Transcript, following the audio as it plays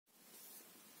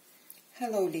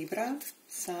Hello Libra,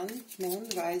 Sun, Moon,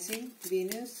 Rising,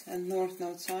 Venus and North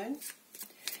Node sign.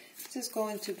 This is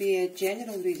going to be a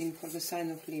general reading for the sign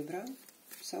of Libra,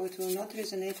 so it will not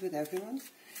resonate with everyone.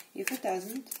 If it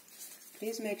doesn't,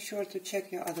 please make sure to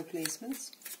check your other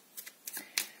placements.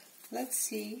 Let's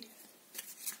see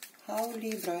how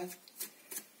Libra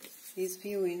is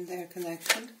viewing their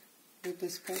connection with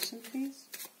this person, please.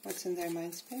 What's in their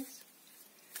mind space?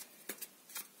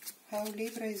 How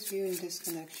Libra is viewing this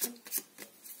connection.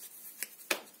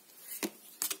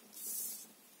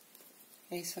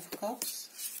 Ace of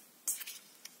Cups,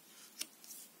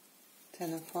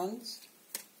 Ten of Wands.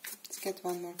 Let's get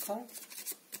one more card.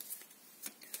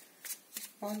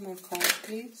 One more card,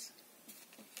 please.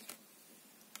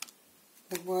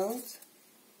 The World.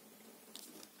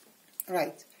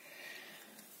 Right.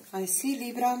 I see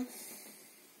Libra.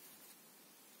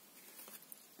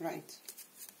 Right.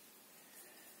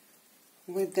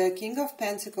 With the King of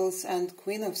Pentacles and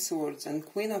Queen of Swords and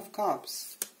Queen of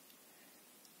Cups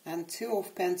and Two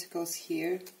of Pentacles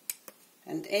here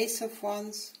and Ace of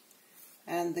Wands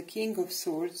and the King of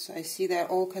Swords, I see they're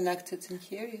all connected in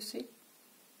here, you see.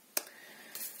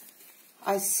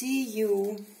 I see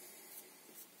you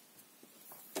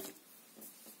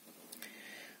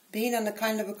being on a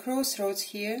kind of a crossroads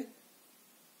here.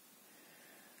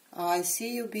 I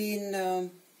see you being,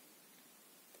 there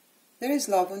is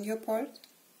love on your part,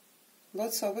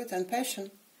 lots of it, and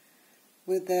passion,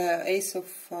 with the Ace of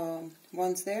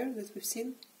Wands there that we've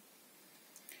seen.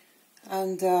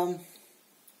 And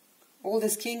all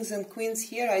these kings and queens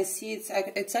here, I see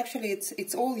it's actually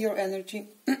all your energy.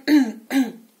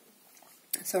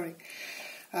 Sorry.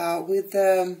 With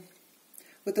the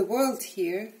World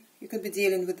here, you could be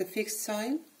dealing with the fixed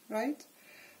sign, right?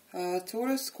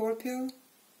 Taurus, Scorpio,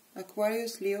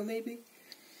 Aquarius, Leo maybe.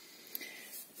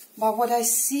 But what I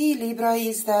see, Libra,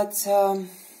 is that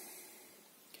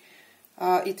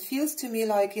it feels to me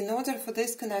like in order for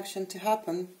this connection to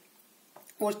happen,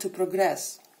 or to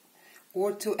progress,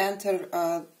 or to enter,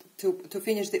 to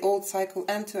finish the old cycle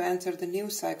and to enter the new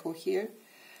cycle here,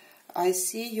 I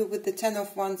see you with the Ten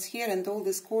of Wands here and all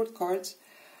these court cards.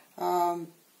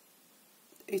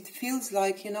 It feels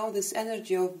like, you know, this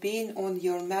energy of being on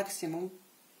your maximum,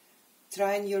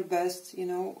 trying your best, you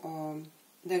know.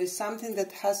 There is something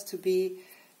that has to be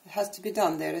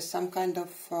done. There is some kind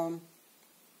of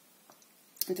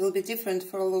it will be different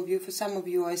for all of you. For some of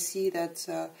you, I see that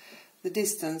the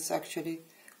distance actually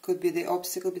could be the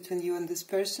obstacle between you and this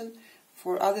person.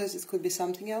 For others, it could be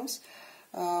something else.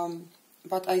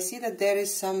 But I see that there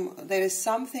is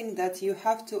something that you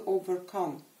have to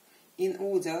overcome in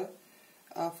order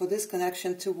for this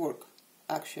connection to work.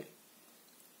 Actually,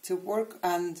 to work,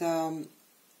 and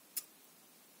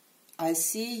I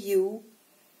see you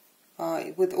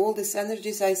with all these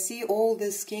energies. I see all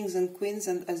these kings and queens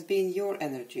and as being your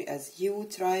energy, as you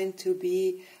trying to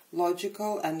be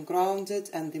logical and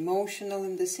grounded and emotional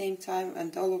in the same time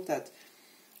and all of that.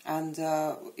 And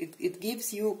it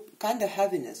gives you kind of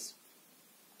heaviness.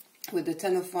 With the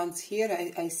Ten of Wands here,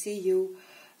 I see you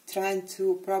trying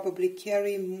to probably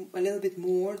carry a little bit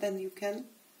more than you can,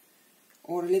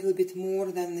 or a little bit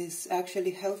more than is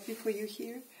actually healthy for you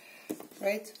here,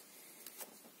 right?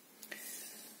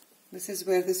 This is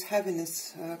where this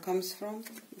heaviness comes from.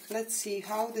 Let's see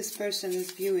how this person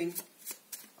is viewing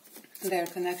their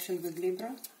connection with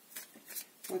Libra.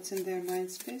 What's in their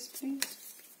mind space,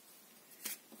 please?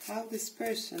 How this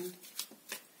person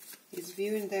is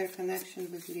viewing their connection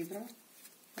with Libra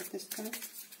at this time.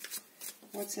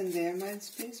 What's in their mind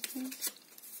space, please?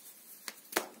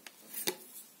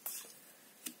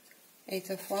 Eight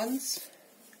of Wands.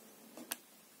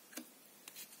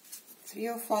 Three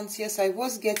of Wands. Yes, I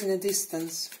was getting a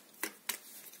distance.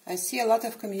 I see a lot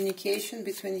of communication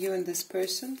between you and this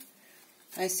person.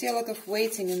 I see a lot of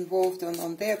waiting involved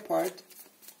on their part.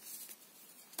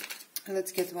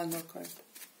 Let's get one more card.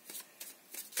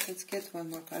 Let's get one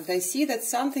more card. I see that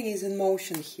something is in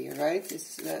motion here, right?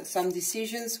 Some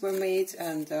decisions were made,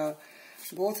 and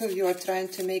both of you are trying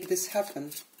to make this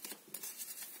happen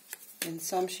in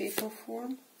some shape or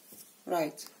form.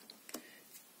 Right.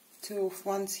 Two of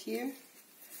Wands here.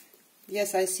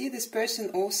 Yes, I see this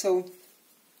person also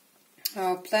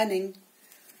planning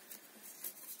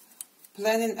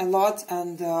a lot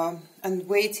and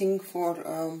waiting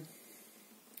for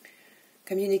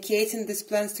communicating these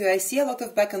plans to you. I see a lot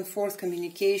of back and forth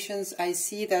communications. I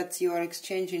see that you are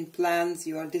exchanging plans,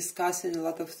 you are discussing a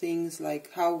lot of things,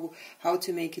 like how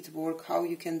to make it work, how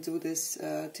you can do this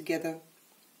together.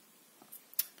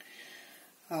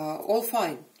 All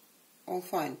fine. All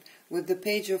fine. With the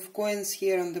Page of Coins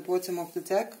here on the bottom of the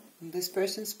deck, on this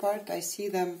person's part, I see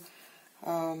them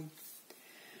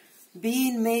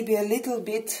being maybe a little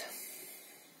bit,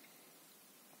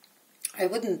 I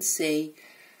wouldn't say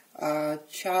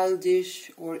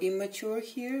childish or immature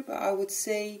here, but I would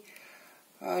say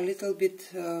a little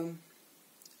bit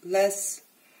less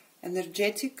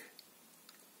energetic.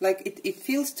 Like it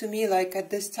feels to me like at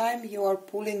this time you are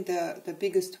pulling the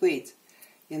biggest weight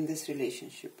in this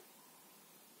relationship.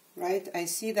 Right? I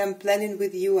see them planning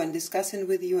with you and discussing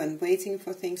with you and waiting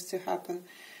for things to happen.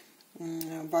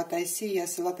 But I see,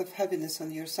 yes, a lot of heaviness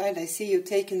on your side. I see you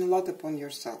taking a lot upon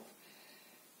yourself.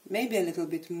 Maybe a little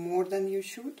bit more than you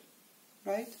should,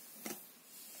 right?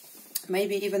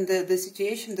 Maybe even the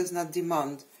situation does not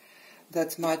demand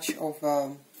that much of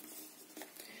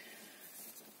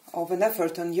an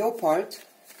effort on your part.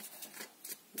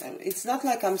 It's not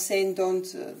like I'm saying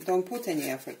don't put any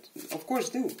effort. Of course,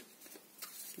 do.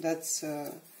 That's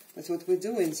what we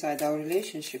do inside our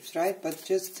relationships, right? But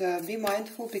just be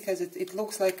mindful, because it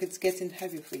looks like it's getting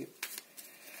heavy for you.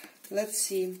 Let's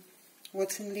see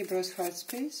what's in Libra's heart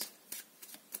space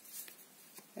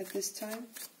at this time.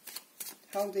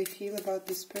 How they feel about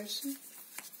this person.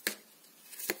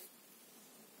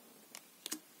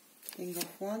 King of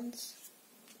Wands.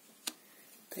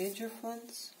 Page of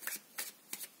Wands.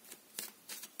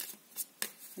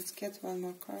 Let's get one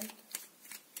more card.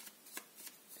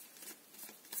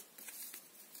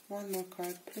 One more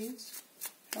card, please.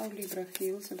 How Libra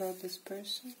feels about this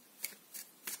person.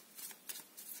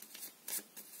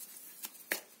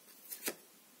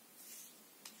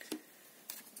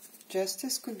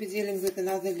 Justice could be dealing with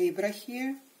another Libra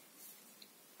here.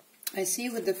 I see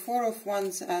with the Four of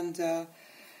Wands and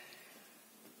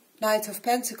Knight of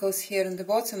Pentacles here in the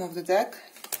bottom of the deck.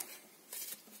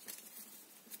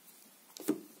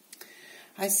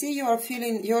 I see you are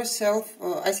feeling yourself,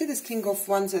 I see this King of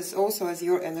Wands as also as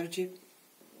your energy.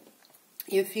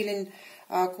 You're feeling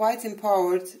quite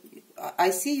empowered.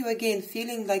 I see you again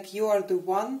feeling like you are the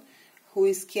one who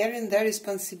is carrying their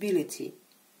responsibility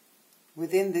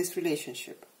within this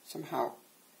relationship somehow,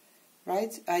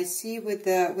 right? I see with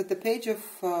the Page of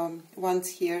Wands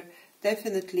here,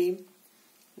 definitely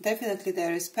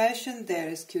there is passion, there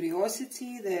is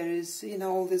curiosity, there is, you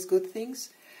know, all these good things.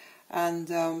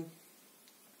 And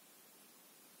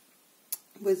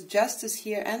with Justice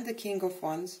here and the King of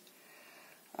Wands,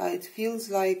 it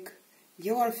feels like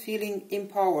you are feeling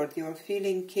empowered, you are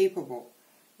feeling capable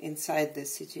inside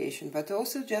this situation. But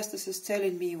also Justice is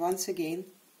telling me once again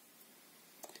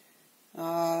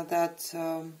that,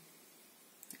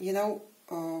 you know,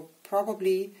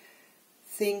 probably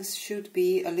things should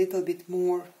be a little bit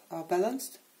more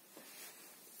balanced,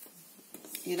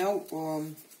 you know,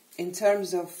 in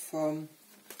terms of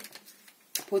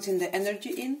putting the energy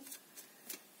in.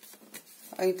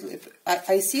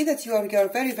 I see that you are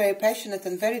very, very passionate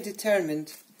and very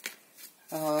determined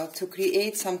to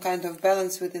create some kind of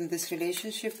balance within this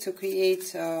relationship, to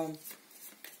create a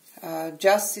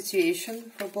just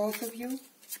situation for both of you.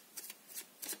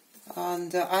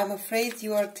 And I'm afraid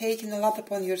you are taking a lot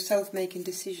upon yourself making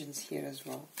decisions here as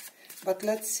well. But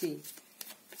let's see.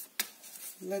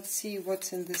 Let's see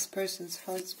what's in this person's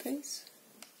heart space.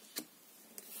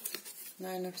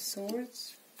 Nine of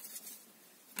Swords.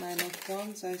 Nine of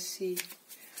Wands, I see.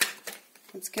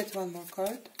 Let's get one more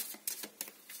card.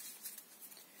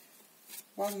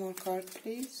 One more card,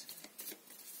 please.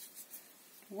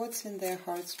 What's in their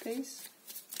heart space?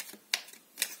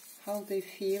 How they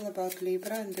feel about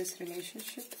Libra in this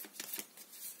relationship?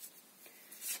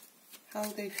 How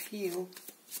they feel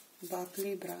about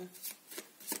Libra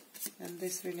and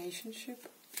this relationship?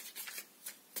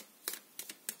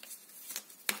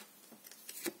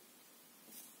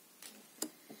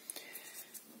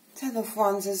 Ten of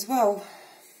Wands as well.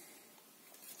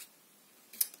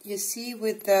 You see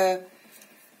with the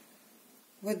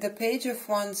Page of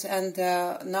Wands and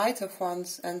the Knight of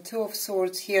Wands and Two of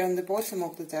Swords here on the bottom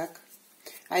of the deck,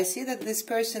 I see that this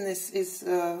person is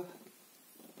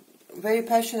very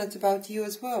passionate about you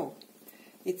as well.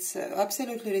 It's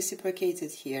absolutely reciprocated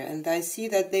here, and I see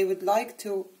that they would like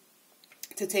to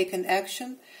take an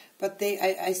action, but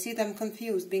I see them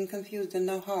confused, being confused and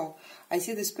know how. I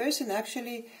see this person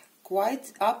actually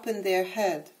quite up in their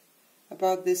head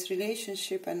about this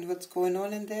relationship and what's going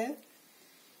on in there.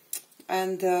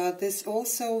 And this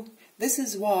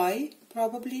is why,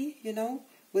 probably, you know,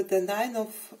 with the Nine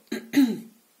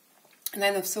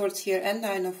of Swords here and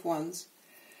Nine of Wands,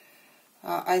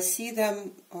 I see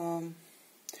them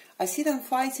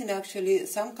fighting actually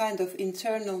some kind of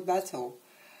internal battle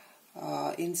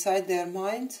inside their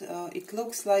mind. It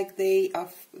looks like they are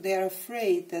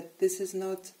afraid that this is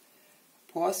not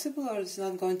possible, or it's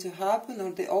not going to happen,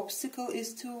 or the obstacle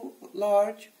is too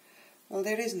large, Well,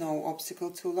 there is no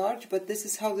obstacle too large, but this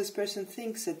is how this person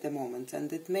thinks at the moment,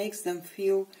 and it makes them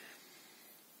feel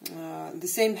the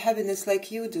same heaviness like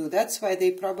you do. That's why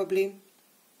they probably,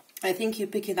 I think you're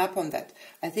picking up on that.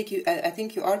 I think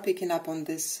you are picking up on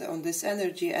this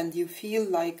energy, and you feel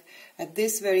like at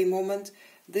this very moment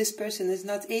this person is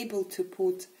not able to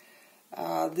put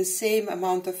the same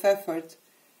amount of effort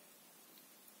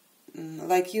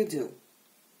like you do,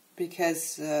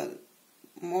 because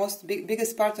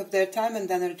biggest part of their time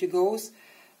and energy goes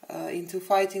into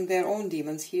fighting their own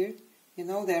demons here, you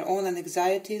know, their own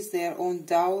anxieties, their own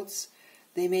doubts.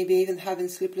 They may be even having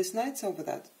sleepless nights over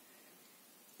that.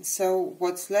 So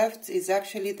what's left is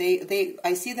actually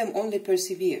I see them only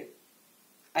persevere.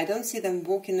 I don't see them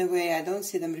walking away, I don't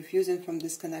see them refusing from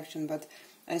this connection, but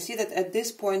I see that at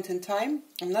this point in time,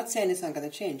 I'm not saying it's not going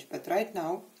to change, but right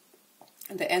now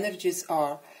the energies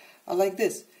are like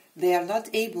this. They are not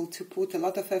able to put a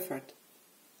lot of effort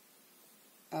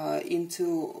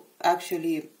into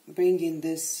actually bringing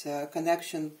this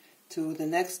connection to the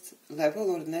next level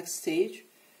or the next stage,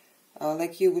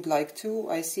 like you would like to.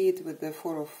 I see it with the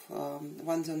Four of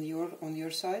Wands on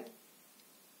your side.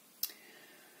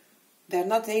 They're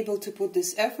not able to put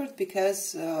this effort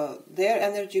because their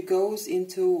energy goes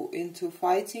into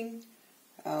fighting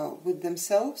with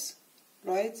themselves,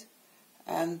 right?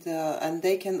 And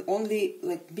they can only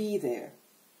like be there.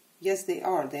 Yes, they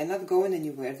are. They're not going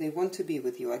anywhere. They want to be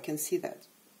with you. I can see that.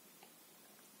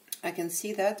 I can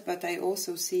see that, but I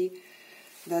also see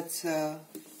that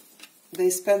they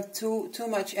spend too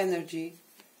much energy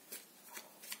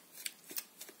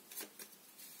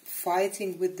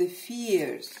fighting with the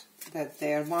fears that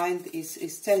their mind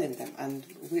is telling them. And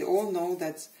we all know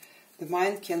that the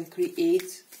mind can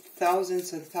create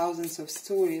thousands and thousands of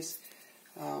stories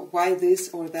why this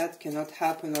or that cannot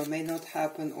happen or may not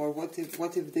happen, or what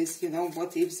if this, you know,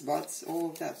 what ifs, buts,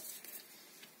 all of that.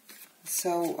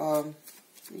 So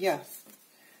yeah,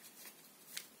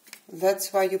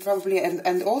 that's why you probably,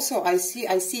 and also I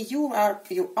see you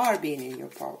are being in your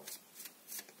power.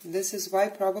 This is why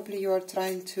probably you are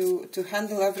trying to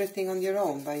handle everything on your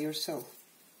own, by yourself.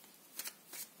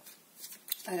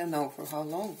 I don't know for how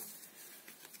long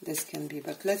this can be,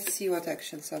 but let's see what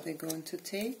actions are they going to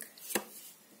take.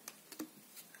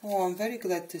 Oh, I'm very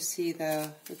glad to see the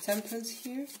Temperance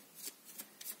here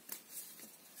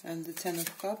and the Ten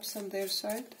of Cups on their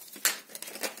side.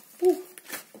 Ooh,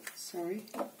 sorry.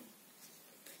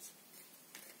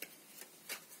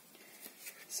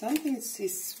 Something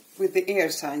is with the air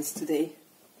signs today.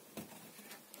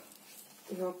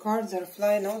 Your cards are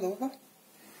flying all over.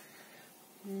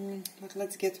 But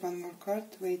let's get one more card.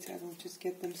 Wait, I will just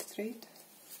get them straight.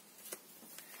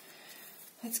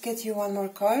 Let's get you one more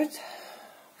card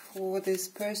for this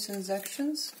person's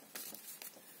actions.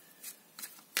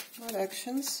 What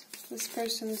actions this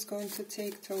person is going to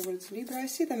take towards Libra? I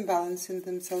see them balancing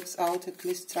themselves out, at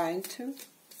least trying to.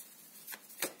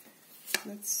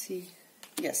 Let's see.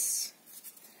 Yes,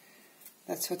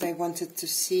 that's what I wanted to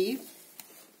see.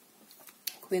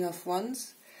 Queen of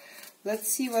Wands. Let's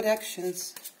see what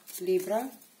actions Libra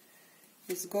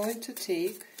is going to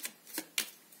take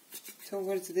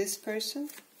towards this person.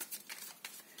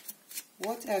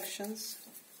 What actions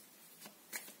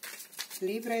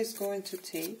Libra is going to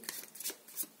take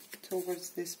towards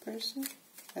this person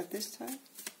at this time.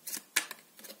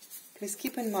 Please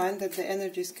keep in mind that the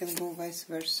energies can go vice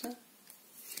versa.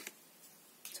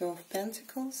 Two of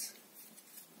Pentacles,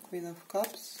 Queen of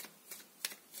Cups.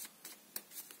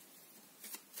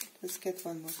 Let's get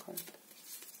one more card.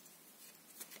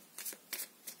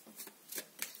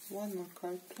 One more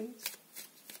card, please.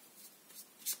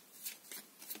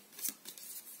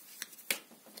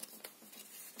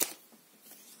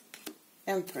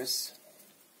 Empress.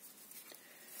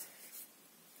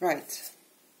 Right.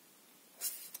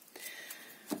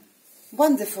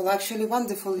 Wonderful, actually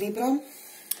wonderful, Libra.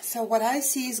 So what I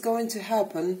see is going to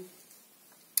happen,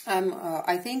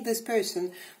 I think this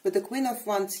person with the Queen of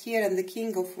Wands here and the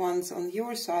King of Wands on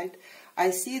your side,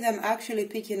 I see them actually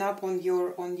picking up on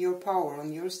your power,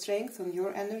 on your strength, on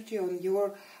your energy, on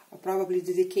your probably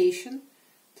dedication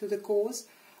to the cause,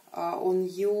 on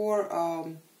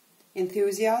your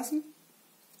enthusiasm,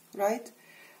 right?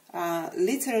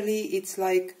 Literally, it's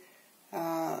like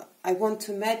I want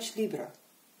to match Libra.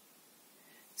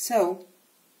 So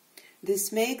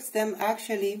this makes them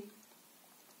actually,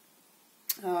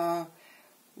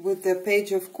 with the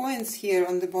Page of Coins here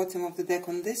on the bottom of the deck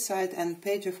on this side and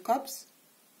Page of Cups,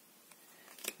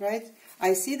 right?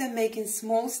 I see them making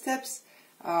small steps,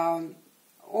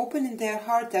 opening their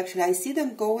heart actually. I see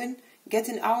them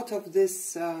getting out of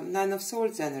this Nine of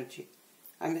Swords energy.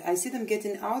 I see them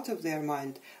getting out of their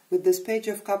mind. With this Page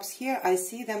of Cups here, I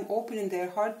see them opening their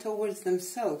heart towards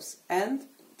themselves and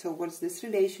towards this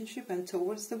relationship and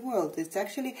towards the world.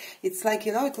 It's like,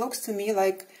 you know, it looks to me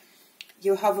like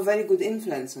you have a very good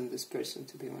influence on this person,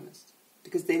 to be honest.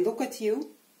 Because they look at you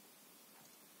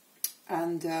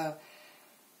and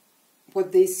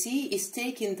what they see is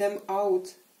taking them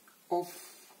out of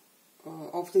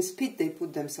this pit they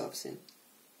put themselves in,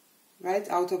 right?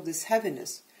 Out of this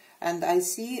heaviness. And I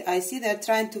see they're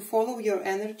trying to follow your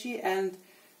energy, and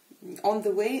on the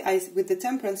way, with the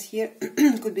Temperance here,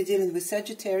 could be dealing with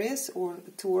Sagittarius or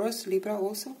Taurus, Libra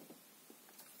also.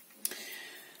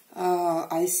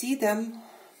 I see them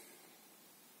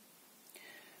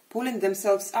pulling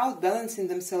themselves out, balancing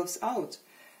themselves out.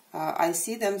 I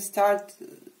see them start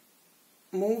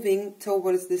moving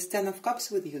towards this Ten of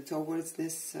Cups with you, towards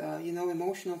this, you know,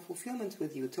 emotional fulfillment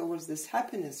with you, towards this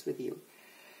happiness with you.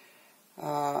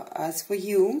 As for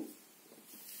you,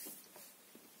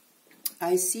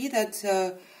 I see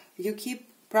that you keep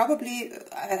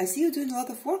I see you doing a lot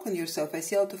of work on yourself. I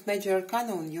see a lot of major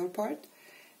arcana on your part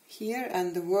here,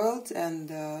 and the World, and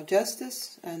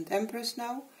Justice, and Empress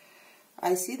now.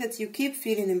 I see that you keep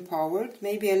feeling empowered,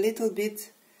 maybe a little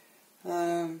bit.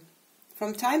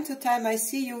 From time to time, I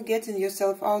see you getting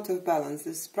yourself out of balance.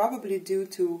 This is probably due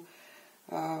to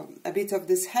a bit of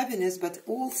this heaviness, but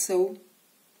also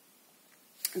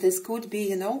this could be,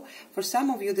 you know, for some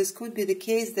of you, this could be the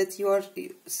case that you are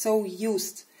so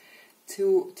used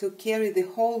to carry the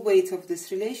whole weight of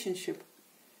this relationship,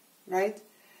 right?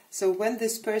 So when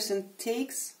this person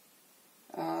takes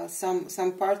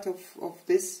some part of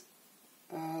this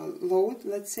load,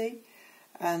 let's say,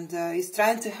 and is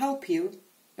trying to help you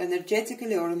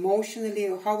energetically or emotionally,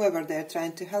 or however they're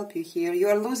trying to help you here, you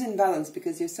are losing balance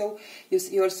because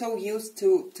you're so used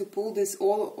to pull this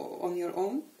all on your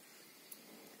own.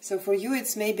 So for you,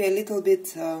 it's maybe a little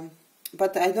bit,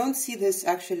 but I don't see this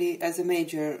actually as a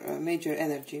major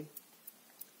energy.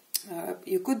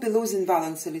 You could be losing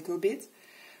balance a little bit,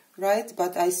 right?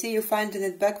 But I see you finding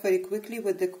it back very quickly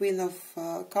with the Queen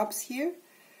of Cups here.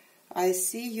 I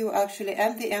see you actually,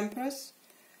 and the Empress.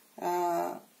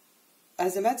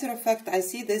 As a matter of fact, I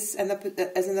see this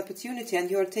as an opportunity,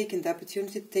 and you are taking the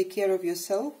opportunity to take care of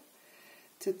yourself,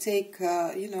 to take,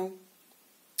 you know,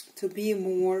 to be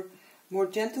more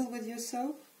gentle with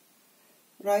yourself,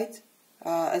 right?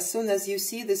 As soon as you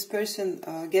see this person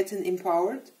getting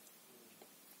empowered,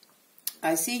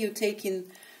 I see you taking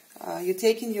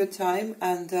your time,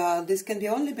 and this can be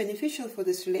only beneficial for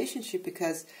this relationship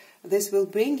because this will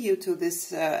bring you to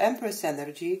this Empress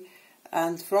energy,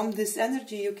 and from this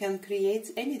energy you can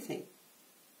create anything.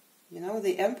 You know,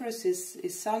 the Empress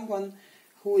is someone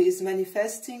who is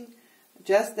manifesting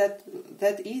just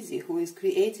that easy, who is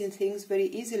creating things very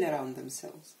easily around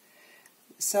themselves.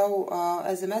 So,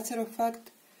 as a matter of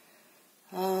fact,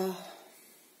 I'm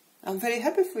very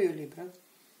happy for you, Libra.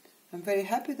 I'm very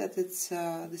happy that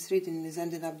this reading is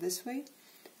ending up this way.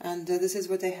 And this is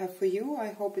what I have for you. I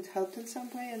hope it helped in some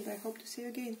way, and I hope to see you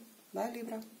again. Bye,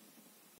 Libra.